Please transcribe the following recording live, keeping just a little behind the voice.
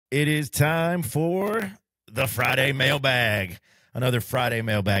It is time for the Friday Mailbag, another Friday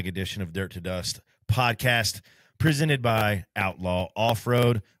Mailbag edition of Dirt to Dust podcast presented by Outlaw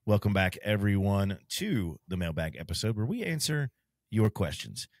Offroad. Welcome back, everyone, to the Mailbag episode where we answer your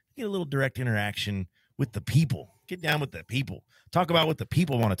questions. Get a little direct interaction with the people. Get down with the people. Talk about what the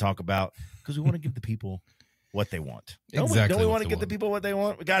people want to talk about because we want to give the people what they want. Don't we want to give the people what they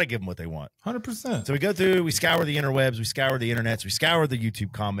want? We got to give them what they want. 100%. So we go through, we scour the interwebs, we scour the internets, we scour the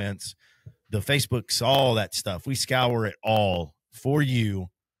YouTube comments, the Facebooks, all that stuff. We scour it all for you,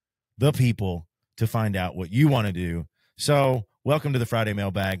 the people, to find out what you want to do. So welcome to the Friday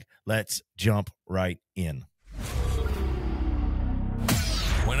Mailbag. Let's jump right in.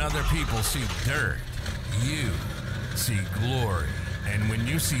 When other people see dirt, you see glory. And when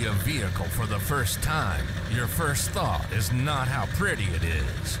you see a vehicle for the first time, your first thought is not how pretty it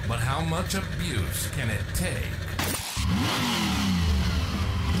is, but how much abuse can it take.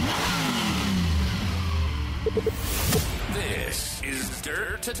 This is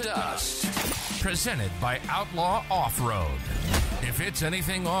Dirt to Dust, presented by Outlaw Offroad. If it's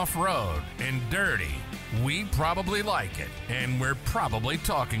anything off-road and dirty, we probably like it, and we're probably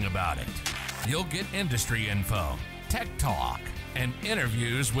talking about it. You'll get industry info, tech talk, and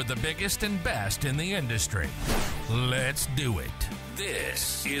interviews with the biggest and best in the industry. Let's do it.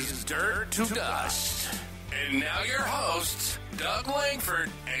 This is Dirt to Dust. And now your hosts, Doug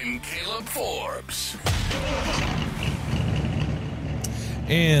Langford and Caleb Forbes.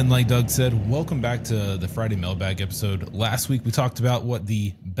 And like Doug said, welcome back to the Friday Mailbag episode. Last week, we talked about what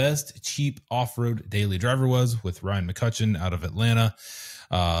the best cheap off-road daily driver was with Ryan McCutcheon out of Atlanta.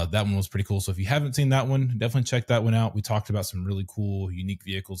 That one was pretty cool. So if you haven't seen that one, definitely check that one out. We talked about some really cool, unique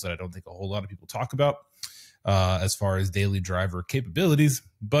vehicles that I don't think a whole lot of people talk about as far as daily driver capabilities.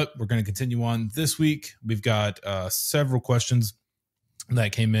 But we're going to continue on this week. We've got several questions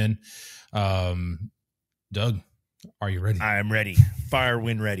that came in. Doug, are you ready? I am ready. Fire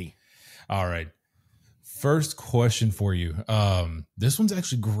when ready. All right. First question for you. This one's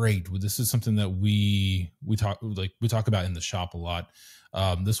actually great. This is something that we talk about in the shop a lot.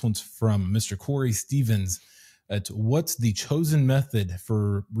 This one's from Mr. Corey Stevens. What's the chosen method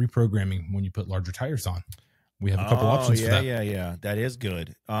for reprogramming when you put larger tires on? We have a couple options for that. Yeah. That is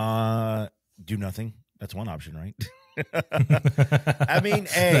good. Do nothing. That's one option, right? I mean,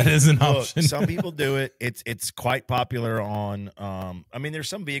 hey, that is an option. Some people do it. It's quite popular on. I mean, there's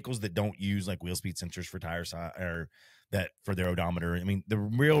some vehicles that don't use like wheel speed sensors for tire size or that for their odometer. I mean, the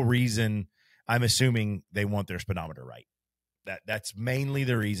real reason, I'm assuming they want their speedometer right. That's mainly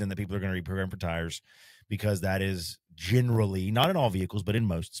the reason that people are going to reprogram for tires, because that is generally, not in all vehicles, but in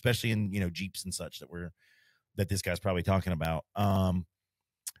most, especially in Jeeps and such that this guy's probably talking about.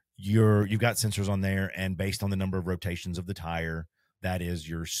 You've got sensors on there, and based on the number of rotations of the tire, that is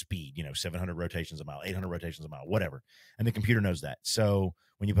your speed, 700 rotations a mile, 800 rotations a mile, whatever. And the computer knows that. So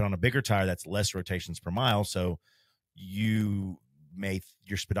when you put on a bigger tire, that's less rotations per mile. So your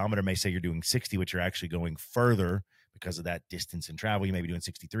speedometer may say you're doing 60, but you're actually going further because of that distance in travel. You may be doing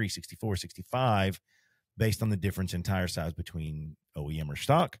 63, 64, 65, based on the difference in tire size between OEM or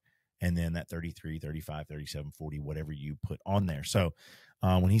stock, and then that 33, 35, 37, 40, whatever you put on there. So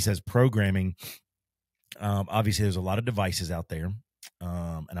when he says programming, obviously there's a lot of devices out there,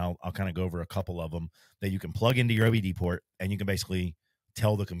 and I'll kind of go over a couple of them that you can plug into your OBD port, and you can basically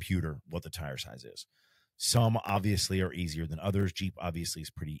tell the computer what the tire size is. Some obviously are easier than others. Jeep obviously is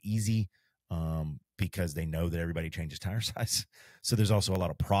pretty easy because they know that everybody changes tire size. So there's also a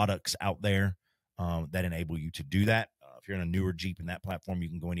lot of products out there that enable you to do that. If you're in a newer Jeep in that platform, you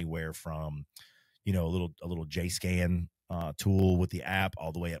can go anywhere from, a little J-Scan tool with the app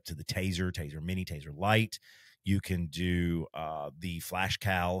all the way up to the Taser Mini, Taser Lite. You can do the Flash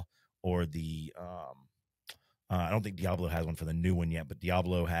Cal or the I don't think Diablo has one for the new one yet, but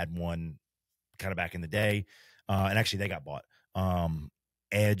Diablo had one kind of back in the day, and actually they got bought.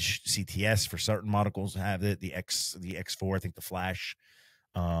 Edge CTS for certain models have it. The X4, I think the Flash.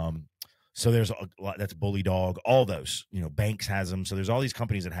 So there's a lot. That's Bully Dog. All those, Banks has them. So there's all these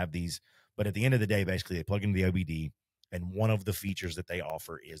companies that have these. But at the end of the day, basically they plug into the OBD, and one of the features that they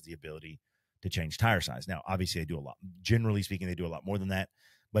offer is the ability to change tire size. Now, obviously they do a lot. Generally speaking, they do a lot more than that,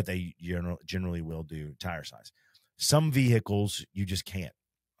 but they generally will do tire size. Some vehicles you just can't.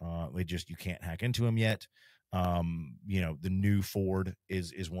 You can't hack into them yet. The new Ford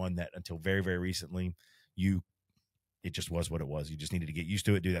is one that until very, very recently, it just was what it was. You just needed to get used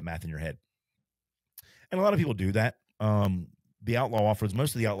to it, do that math in your head. And a lot of people do that. The Outlaw Offroads,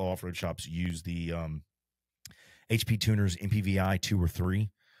 most of the Outlaw Offroad shops use the HP Tuners MPVI 2 or 3,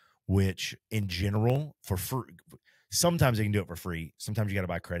 which in general, Sometimes they can do it for free. Sometimes you got to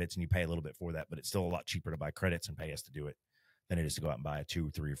buy credits and you pay a little bit for that, but it's still a lot cheaper to buy credits and pay us to do it than it is to go out and buy a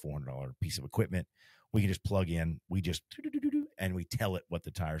 $200, $300, or $400 piece of equipment. We can just plug in, we just and we tell it what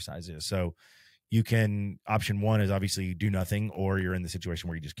the tire size is. So you can, option one is obviously do nothing, or you're in the situation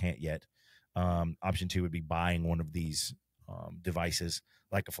where you just can't yet. Option two would be buying one of these devices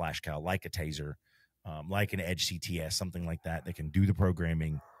like a flash cow, like a taser, like an Edge CTS, something like that that can do the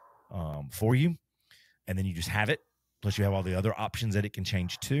programming for you. And then you just have it. Plus you have all the other options that it can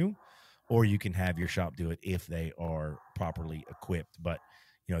change to, or you can have your shop do it if they are properly equipped. But,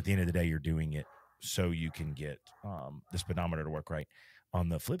 you know, at the end of the day, you're doing it so you can get the speedometer to work right. On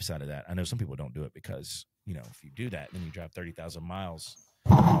the flip side of that, I know some people don't do it because, you know, if you do that, then you drive 30,000 miles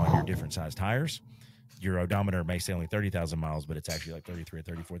on your different size tires. Your odometer may say only 30,000 miles, but it's actually like 33 or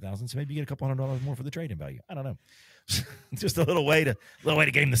 34,000. So maybe you get a couple $100 more for the trade-in value. I don't know. Just a little way to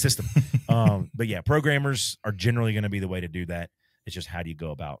game the system. But yeah, programmers are generally going to be the way to do that. It's just how do you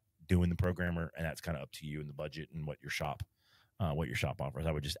go about doing the programmer, and that's kind of up to you and the budget and what your shop offers.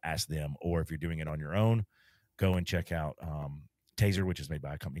 I would just ask them, or if you're doing it on your own, go and check out Taser, which is made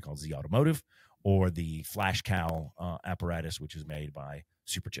by a company called Z Automotive, or the Flash Cow apparatus, which is made by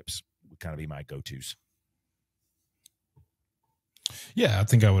Superchips. Would kind of be my go-tos. Yeah, I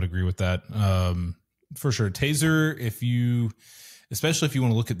think I would agree with that. For sure. Taser, especially if you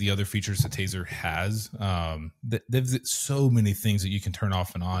want to look at the other features that Taser has, there's so many things that you can turn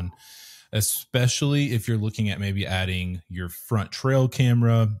off and on, especially if you're looking at maybe adding your front trail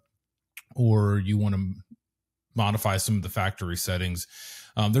camera, or you want to modify some of the factory settings.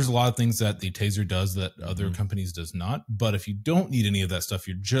 There's a lot of things that the Taser does that other companies does not. But if you don't need any of that stuff,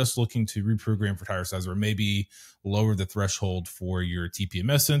 you're just looking to reprogram for tire size, or maybe lower the threshold for your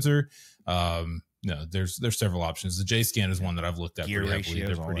TPMS sensor. No, there's several options. The J Scan is one that I've looked at Gear pretty heavily.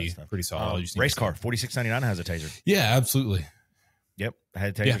 ratios, They're pretty solid. Race car, $46.99 has a Taser. Yeah, absolutely. Yep, I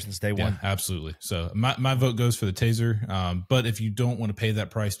had a Taser since day one. Absolutely. So my vote goes for the Taser. But if you don't want to pay that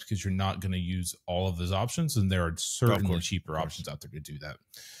price because you're not going to use all of those options, then there are certainly cheaper options out there to do that.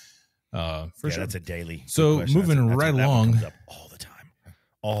 For sure. That's a daily. So moving right along. Comes up all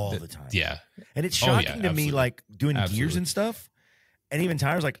the time. Yeah. And it's shocking to me, like doing gears and stuff, and even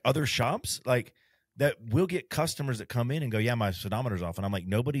tires, like other shops, like that will get customers that come in and go, yeah, my speedometer's off. And I'm like,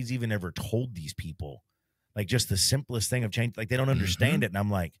 nobody's even ever told these people. Like just the simplest thing of change, like they don't understand it. And I'm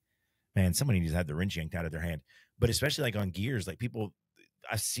like, man, somebody needs to have the wrench yanked out of their hand. But especially like on gears, like people,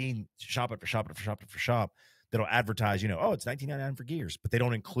 I've seen shop after shop after shop after shop that'll advertise, you know, oh, it's $19.99 for gears, but they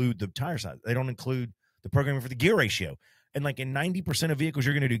don't include the tire size. They don't include the programming for the gear ratio. And like in 90% of vehicles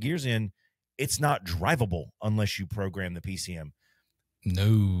you're going to do gears in, it's not drivable unless you program the PCM.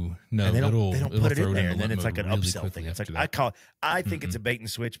 No, and they don't put it in there, and then it's like an really upsell thing. It's like I think it's a bait and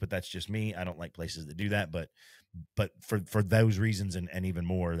switch, but that's just me. I don't like places that do that, but for those reasons and even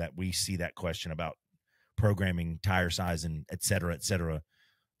more, that we see that question about programming tire size and et cetera,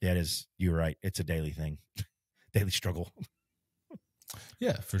 that is, you're right. It's a daily thing, daily struggle.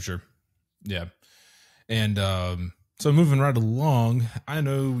 Yeah, for sure. Yeah, and so moving right along, I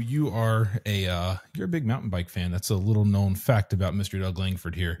know you're a big mountain bike fan. That's a little known fact about Mr. Doug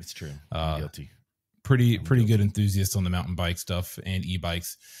Langford here. It's true. I'm guilty. Pretty good enthusiast on the mountain bike stuff and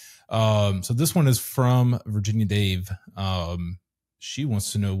e-bikes. So this one is from Virginia Dave. She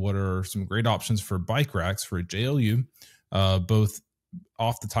wants to know what are some great options for bike racks for a JLU, both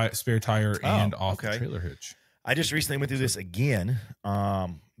off the spare tire and off the trailer hitch. I just recently went through this again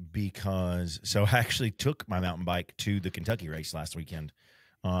because I actually took my mountain bike to the Kentucky race last weekend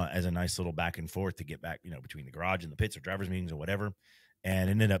as a nice little back and forth to get back, between the garage and the pits or driver's meetings or whatever,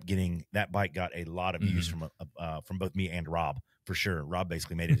 and ended up getting that bike got a lot of use from both me and Rob, for sure. Rob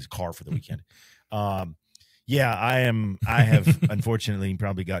basically made it his car for the weekend. I have unfortunately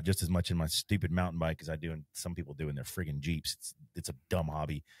probably got just as much in my stupid mountain bike as I do in some people do in their friggin' Jeeps. It's a dumb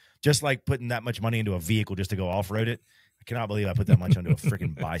hobby. Just like putting that much money into a vehicle just to go off-road it. I cannot believe I put that much into a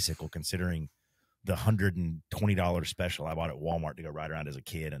freaking bicycle, considering the $120 special I bought at Walmart to go ride around as a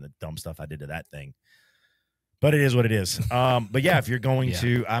kid and the dumb stuff I did to that thing. But it is what it is. But yeah, if you're going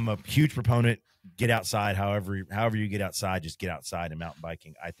to, I'm a huge proponent. Get outside. However you get outside, just get outside. And mountain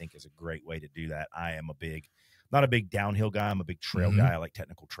biking, I think, is a great way to do that. I am not a big downhill guy. I'm a big trail guy. I like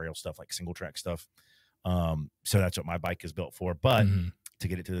technical trail stuff, like single track stuff. So that's what my bike is built for. But to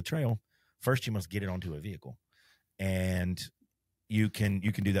get it to the trail, first you must get it onto a vehicle, and you can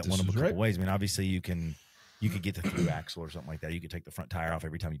do that one of a couple ways. I mean, obviously you could get the through axle or something like that. You could take the front tire off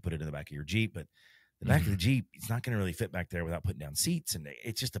every time you put it in the back of your Jeep, but the back of the Jeep, it's not going to really fit back there without putting down seats, and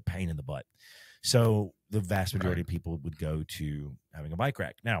it's just a pain in the butt. So the vast majority of people would go to having a bike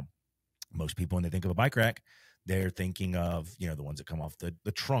rack. Now, most people, when they think of a bike rack, They're thinking of, the ones that come off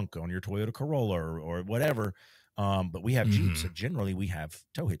the trunk on your Toyota Corolla or whatever. But we have Jeeps, so generally we have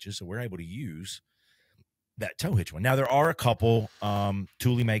tow hitches, so we're able to use that tow hitch one. Now, there are a couple.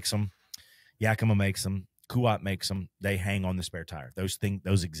 Thule makes them. Yakima makes them. Kuat makes them. They hang on the spare tire. Those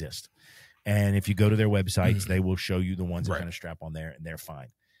exist. And if you go to their websites, they will show you the ones that kind of strap on there, and they're fine.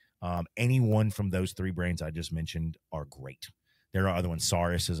 Any one from those three brands I just mentioned are great. There are other ones.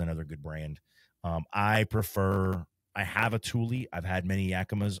 Saurus is another good brand. I have a Thule. I've had many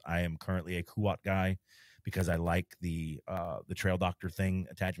Yakimas. I am currently a Kuat guy because I like the Trail Doctor thing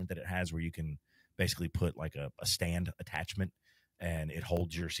attachment that it has, where you can basically put like a stand attachment and it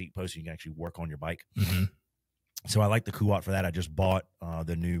holds your seat post so you can actually work on your bike. So I like the Kuat for that. I just bought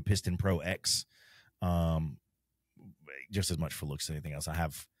the new Piston Pro X, just as much for looks as anything else. I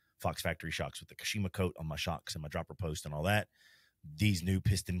have Fox Factory shocks with the Kashima coat on my shocks and my dropper post and all that. These new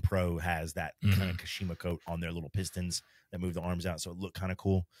Piston Pro has that kind of Kashima coat on their little pistons that move the arms out, so it looked kind of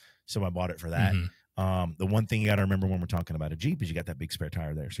cool. So I bought it for that. The one thing you got to remember when we're talking about a Jeep is you got that big spare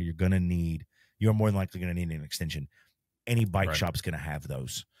tire there, so you're more than likely going to need an extension. Any bike shop's going to have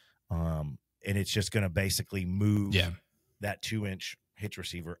those, and it's just going to basically move that 2-inch hitch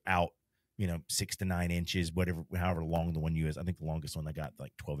receiver out, 6 to 9 inches, however long the one you is. I think the longest one I got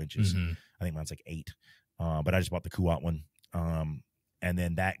like 12 inches. I think mine's like 8. But I just bought the Kuat one. And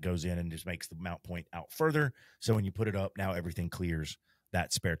then that goes in and just makes the mount point out further. So when you put it up, now everything clears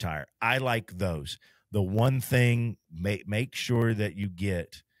that spare tire. I like those. The one thing, make sure that you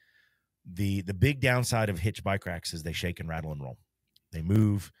get the big downside of hitch bike racks is they shake and rattle and roll. They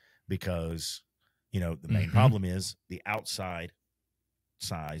move because, the main problem is the outside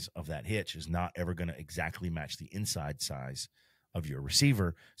size of that hitch is not ever going to exactly match the inside size of your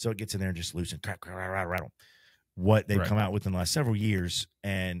receiver. So it gets in there and just loose and crack, rattle. What they've come out with in the last several years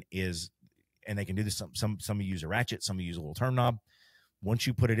and they can do this. Some use a ratchet, some use a little turn knob. Once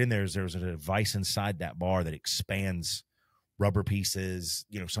you put it in there's a device inside that bar that expands rubber pieces,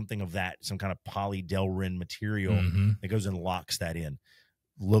 something of that, some kind of poly Delrin material that goes and locks that in.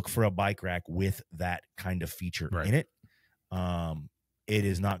 Look for a bike rack with that kind of feature in it. It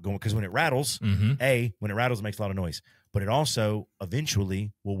is not going, because when it rattles, when it makes a lot of noise, but it also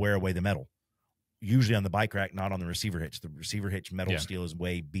eventually will wear away the metal. Usually on the bike rack, not on the receiver hitch. The receiver hitch metal steel is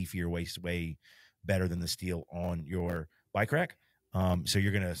way beefier, way better than the steel on your bike rack. So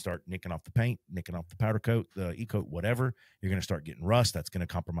you're going to start nicking off the paint, nicking off the powder coat, the e-coat, whatever. You're going to start getting rust. That's going to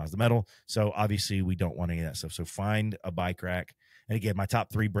compromise the metal. So obviously we don't want any of that stuff. So find a bike rack. And again, my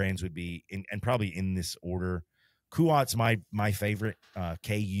top 3 brands would be, and probably in this order, Kuat's my favorite,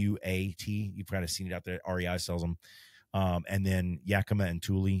 Kuat. You've kind of seen it out there. REI sells them. And then Yakima and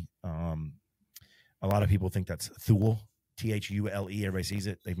Thule. A lot of people think that's Thule, Thule. Everybody sees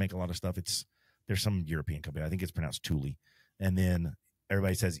it. They make a lot of stuff. There's some European company. I think it's pronounced Thule. And then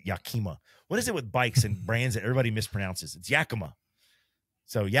everybody says Yakima. What is it with bikes and brands that everybody mispronounces? It's Yakima.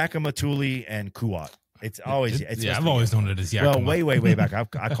 So Yakima, Thule, and Kuat. It's always I've always known it as Yakima. Well, way back.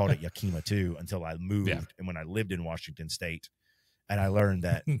 I called it Yakima too until I moved and when I lived in Washington State, and I learned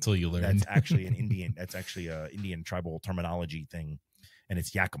that until you learned that's actually an Indian. That's actually a Indian tribal terminology thing, and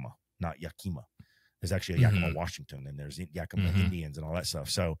it's Yakima, not Yakima. There's actually a Yakima, Washington, and there's Yakima Indians and all that stuff.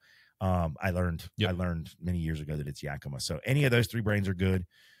 So I learned many years ago that it's Yakima. So any of those 3 brands are good.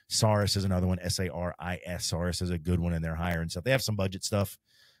 Saurus is another one. Saris. Saurus is a good one, and they're higher and stuff. They have some budget stuff,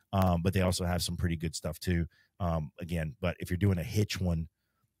 but they also have some pretty good stuff too. Again, but if you're doing a hitch one,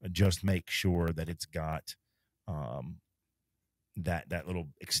 just make sure that it's got that little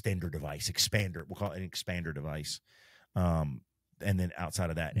expander. We'll call it an expander device. And then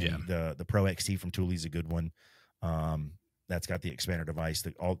outside of that, the Pro XT from Thule is a good one. That's got the expander device.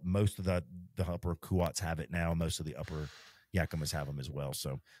 Most of the upper Kuats have it now. Most of the upper Yakimas have them as well.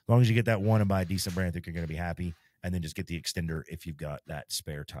 So as long as you get that one and buy a decent brand, I think you're going to be happy. And then just get the extender if you've got that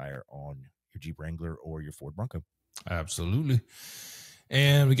spare tire on your Jeep Wrangler or your Ford Bronco. Absolutely.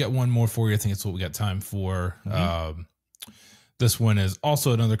 And we got one more for you. I think it's what we got time for. This one is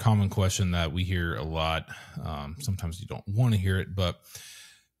also another common question that we hear a lot. Sometimes you don't want to hear it, but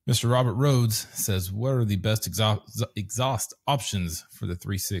Mr. Robert Rhodes says, what are the best exhaust options for the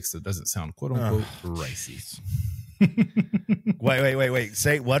 3.6 that doesn't sound quote unquote ricey? Wait.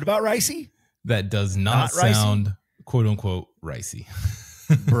 Say what about ricey? That does not sound ricey? Quote unquote ricey.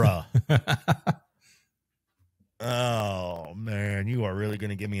 Bruh. Oh man, you are really going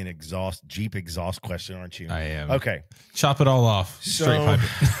to give me an Jeep exhaust question, aren't you? I am. Okay. Chop it all off. Straight pipe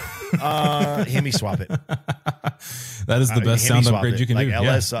it. Hemi swap it. That is the best sound upgrade you can do.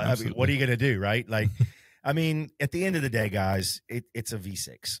 LS, I mean, what are you going to do, right? Like, I mean, at the end of the day, guys, it's a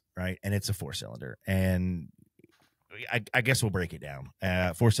V6, right? And it's a 4-cylinder. And I guess we'll break it down.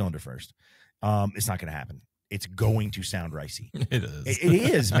 4-cylinder first. It's not going to happen. It's going to sound ricey. It is. It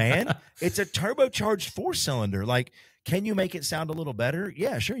is, man. It's a turbocharged 4-cylinder. Like, can you make it sound a little better?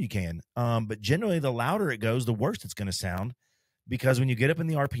 Yeah, sure you can. But generally, the louder it goes, the worse it's going to sound, because when you get up in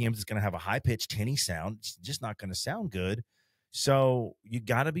the RPMs, it's going to have a high-pitched, tinny sound. It's just not going to sound good. So you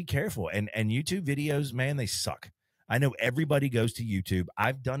got to be careful. And YouTube videos, man, they suck. I know everybody goes to YouTube.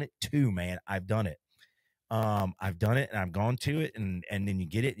 I've done it too, man. I've done it. And I've gone to it, and then you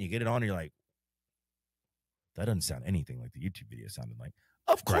get it on, and you're like, that doesn't sound anything like the YouTube video sounded like.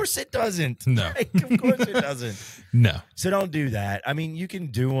 Of course it doesn't. No. Like, of course it doesn't. No. So don't do that. I mean, you can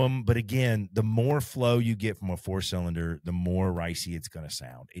do them, but again, the more flow you get from a 4-cylinder, the more ricey it's going to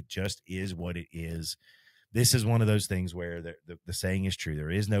sound. It just is what it is. This is one of those things where the saying is true. There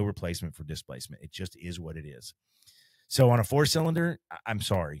is no replacement for displacement. It just is what it is. So on a 4-cylinder, I'm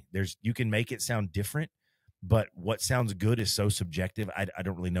sorry. You can make it sound different, but what sounds good is so subjective. I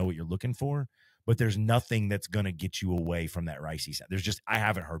don't really know what you're looking for. But there's nothing that's going to get you away from that ricey sound. I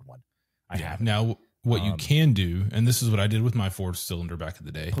haven't heard one. I haven't. Now, what you can do, and this is what I did with my 4-cylinder back in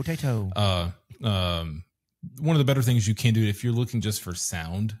the day. Potato. One of the better things you can do if you're looking just for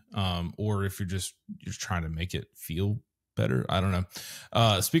sound, or if you're trying to make it feel better. I don't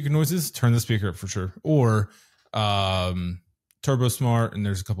know. Speaker noises, turn the speaker up for sure. Or Turbo Smart, and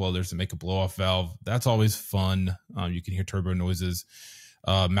there's a couple others that make a blow off valve. That's always fun. You can hear turbo noises.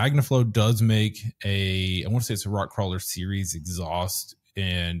 Magnaflow does make I want to say it's a Rock Crawler series exhaust,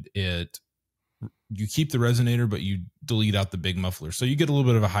 and you keep the resonator, but you delete out the big muffler. So you get a little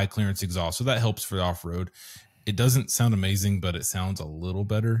bit of a high clearance exhaust. So that helps for off-road. It doesn't sound amazing, but it sounds a little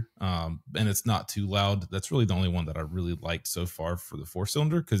better. And it's not too loud. That's really the only one that I really liked so far for the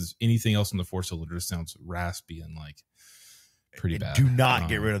 4-cylinder, because anything else in the 4-cylinder sounds raspy and like pretty bad. Do not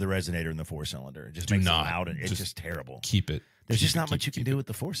get rid of the resonator in the 4-cylinder. It just makes it loud, and it's just terrible. Keep it. There's just not much you can do with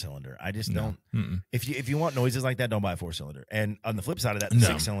the 4-cylinder. I just don't. If you want noises like that, don't buy a 4-cylinder. And on the flip side of that, the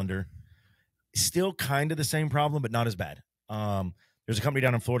 6-cylinder, still kind of the same problem, but not as bad. There's a company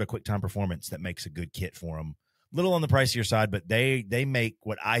down in Florida, QuickTime Performance, that makes a good kit for them. Little on the pricier side, but they make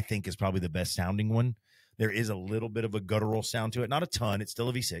what I think is probably the best sounding one. There is a little bit of a guttural sound to it, not a ton. It's still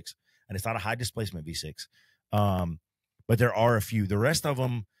a V6, and it's not a high displacement V6. But there are a few. The rest of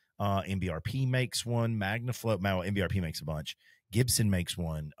them. MBRP makes one. Magnaflow, MBRP makes a bunch. Gibson makes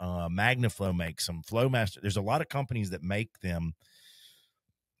one. Magnaflow makes some. Flowmaster. There's a lot of companies that make them,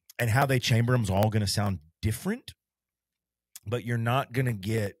 and how they chamber them is all going to sound different. But you're not going to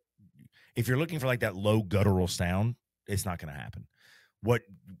get, if you're looking for like that low guttural sound, it's not going to happen. What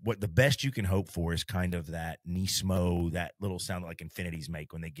the best you can hope for is kind of that Nismo, that little sound like Infinities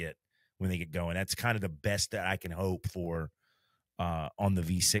make when they get going. That's kind of the best that I can hope for. On the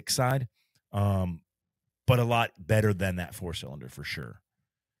V6 side, but a lot better than that 4-cylinder for sure.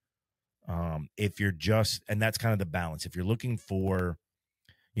 If you're and that's kind of the balance. If you're looking for,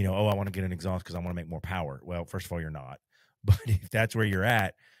 I want to get an exhaust because I want to make more power. Well, first of all, you're not. But if that's where you're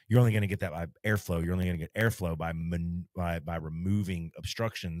at, you're only going to get that by airflow. You're only going to get airflow by removing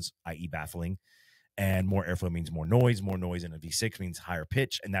obstructions, i.e. baffling. And more airflow means more noise. More noise in a V6 means higher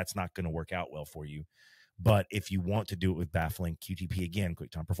pitch, and that's not going to work out well for you. But if you want to do it with baffling, QTP, again,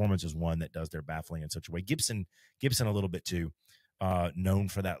 QuickTime Performance is one that does their baffling in such a way. Gibson a little bit too, known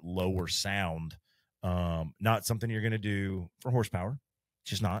for that lower sound. Not something you're going to do for horsepower.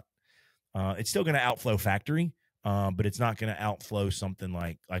 It's just not. It's still going to outflow factory, but it's not going to outflow something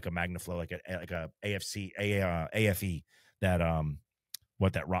like a Magnaflow, like a AFE,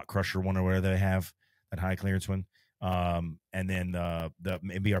 that Rock Crusher one or whatever they have, that high clearance one. And then the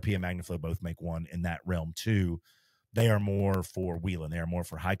MBRP and Magnaflow both make one in that realm too. They are more for wheeling. They are more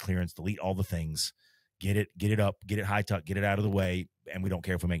for high clearance, delete all the things, get it up, get it high tuck, get it out of the way, and we don't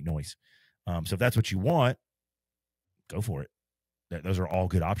care if we make noise. So if that's what you want, go for it. Those are all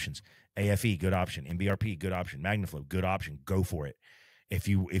good options. AFE, good option. MBRP, good option. Magnaflow, good option. Go for it. If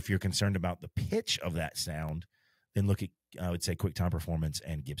you're concerned about the pitch of that sound, then look at, I would say, QuickTime Performance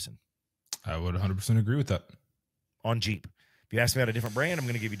and Gibson. I would 100% agree with that. On Jeep. If you ask me about a different brand, I'm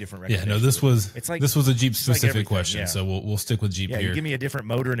going to give you different recommendations. Yeah, no, this was a Jeep specific question, yeah. So we'll stick with Jeep here. You give me a different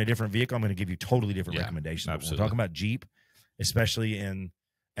motor and a different vehicle, I'm going to give you totally different recommendations. Absolutely. When we're talking about Jeep, especially and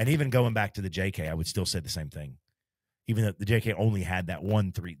even going back to the JK, I would still say the same thing. Even though the JK only had that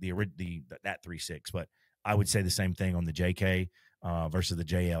that 3.6, but I would say the same thing on the JK versus the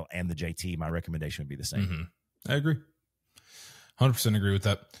JL and the JT. My recommendation would be the same. Mm-hmm. I agree. 100% agree with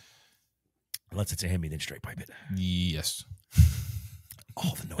that. Unless it's a Hemi, then straight pipe it. Yes.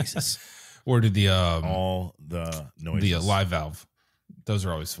 All the noises. Or did all the noises. The live valve. Those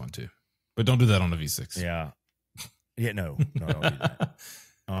are always fun too. But don't do that on a V6. Yeah. Yeah, no, don't do that.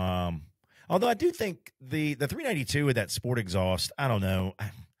 Although I do think the 392 with that sport exhaust, I don't know,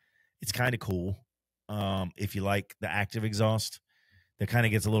 it's kind of cool. If you like the active exhaust, that kind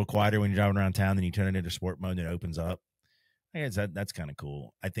of gets a little quieter when you're driving around town. Then you turn it into sport mode and it opens up. I guess that's kind of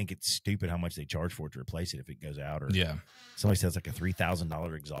cool. I think it's stupid how much they charge for it to replace it if it goes out, or somebody says like a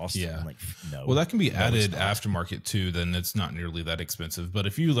 $3,000 exhaust. Yeah, I'm like, no. Well, that can be added aftermarket too. Then it's not nearly that expensive. But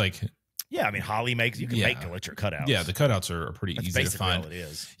if you like, yeah, I mean, Holly makes you can make electric cutouts. Yeah, the cutouts are pretty easy to find. All it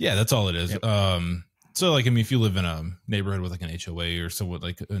is. Yeah, that's all it is. Yep. So like, I mean, if you live in a neighborhood with like an HOA or somewhat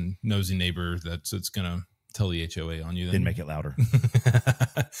like a nosy neighbor it's gonna tell the HOA on you. Then make it louder.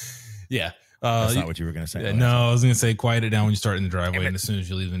 Yeah. That's not what you were going to say. No, I was going to say quiet it down when you start in the driveway, and as soon as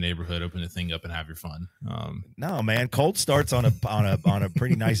you leave the neighborhood, open the thing up and have your fun. No, man, cold starts on a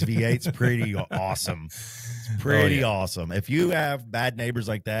pretty nice V8. It's pretty awesome. It's pretty awesome. If you have bad neighbors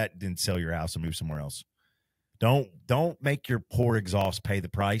like that, then sell your house and move somewhere else. Don't make your poor exhaust pay the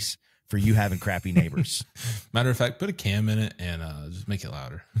price for you having crappy neighbors. Matter of fact, put a cam in it and just make it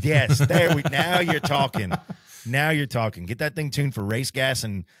louder. Yes, now you're talking. Now you're talking. Get that thing tuned for race gas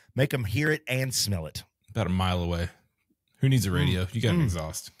and make them hear it and smell it. About a mile away. Who needs a radio? You got an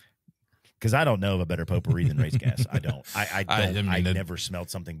exhaust. Because I don't know of a better potpourri than race gas. I don't. I never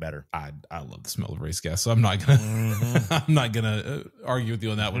smelled something better. I love the smell of race gas, so I'm not gonna I'm not gonna argue with you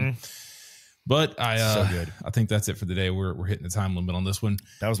on that one. But so good. I think that's it for the day. We're hitting the time limit on this one.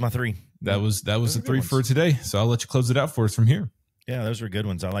 That was my 3. That was the 3 for today. So I'll let you close it out for us from here. Yeah, those were good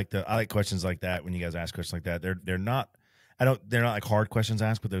ones. I like questions like that. When you guys ask questions like that, they're not like hard questions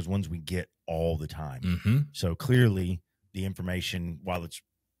asked, but there's ones we get all the time. Mm-hmm. So clearly the information, while it's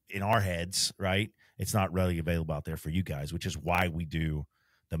in our heads, right, it's not readily available out there for you guys, which is why we do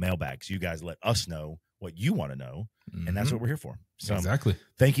the mailbags. You guys let us know what you want to know, and that's what we're here for. So exactly.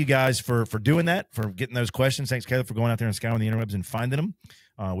 Thank you guys for doing that, for getting those questions. Thanks, Caleb, for going out there and scouring the interwebs and finding them.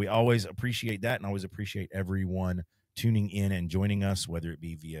 We always appreciate that, and always appreciate everyone tuning in and joining us, whether it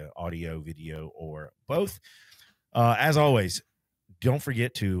be via audio, video, or both. As always, don't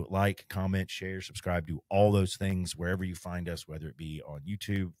forget to like, comment, share, subscribe, do all those things wherever you find us, whether it be on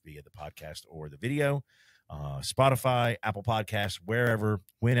YouTube, via the podcast or the video, Spotify, Apple Podcasts, wherever,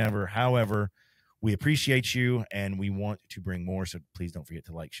 whenever, however. We appreciate you, and we want to bring more, so please don't forget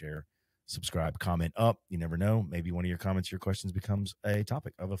to like, share, subscribe, comment up. You never know. Maybe one of your comments, your questions becomes a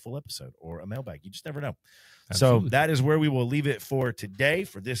topic of a full episode or a mailbag. You just never know. Absolutely. So that is where we will leave it for today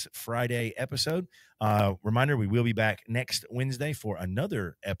for this Friday episode. Reminder, we will be back next Wednesday for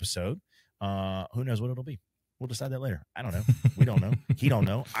another episode. Who knows what it'll be? We'll decide that later. I don't know. We don't know. He don't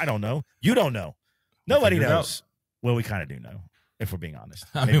know. I don't know. You don't know. Nobody knows. Well, we kind of do know, if we're being honest.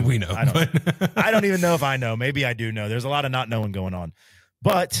 I mean, we know. I don't even know if I know. Maybe I do know. There's a lot of not knowing going on.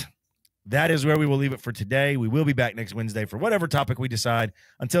 But that is where we will leave it for today. We will be back next Wednesday for whatever topic we decide.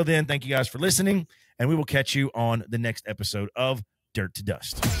 Until then, thank you guys for listening, and we will catch you on the next episode of Dirt to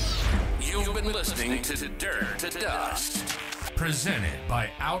Dust. You've been listening to Dirt to Dust, presented by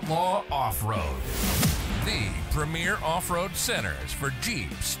Outlaw Offroad, the premier off-road centers for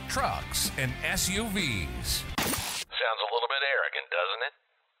Jeeps, trucks, and SUVs. Sounds a little bit arrogant, doesn't it?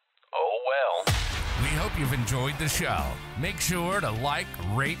 Oh, well. We hope you've enjoyed the show. Make sure to like,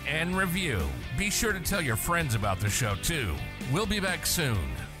 rate, and review. Be sure to tell your friends about the show, too. We'll be back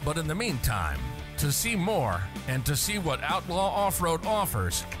soon. But in the meantime, to see more and to see what Outlaw Off-Road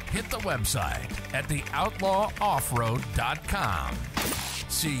offers, hit the website at theoutlawoffroad.com.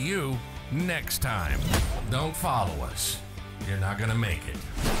 See you next time. Don't follow us. You're not going to make it.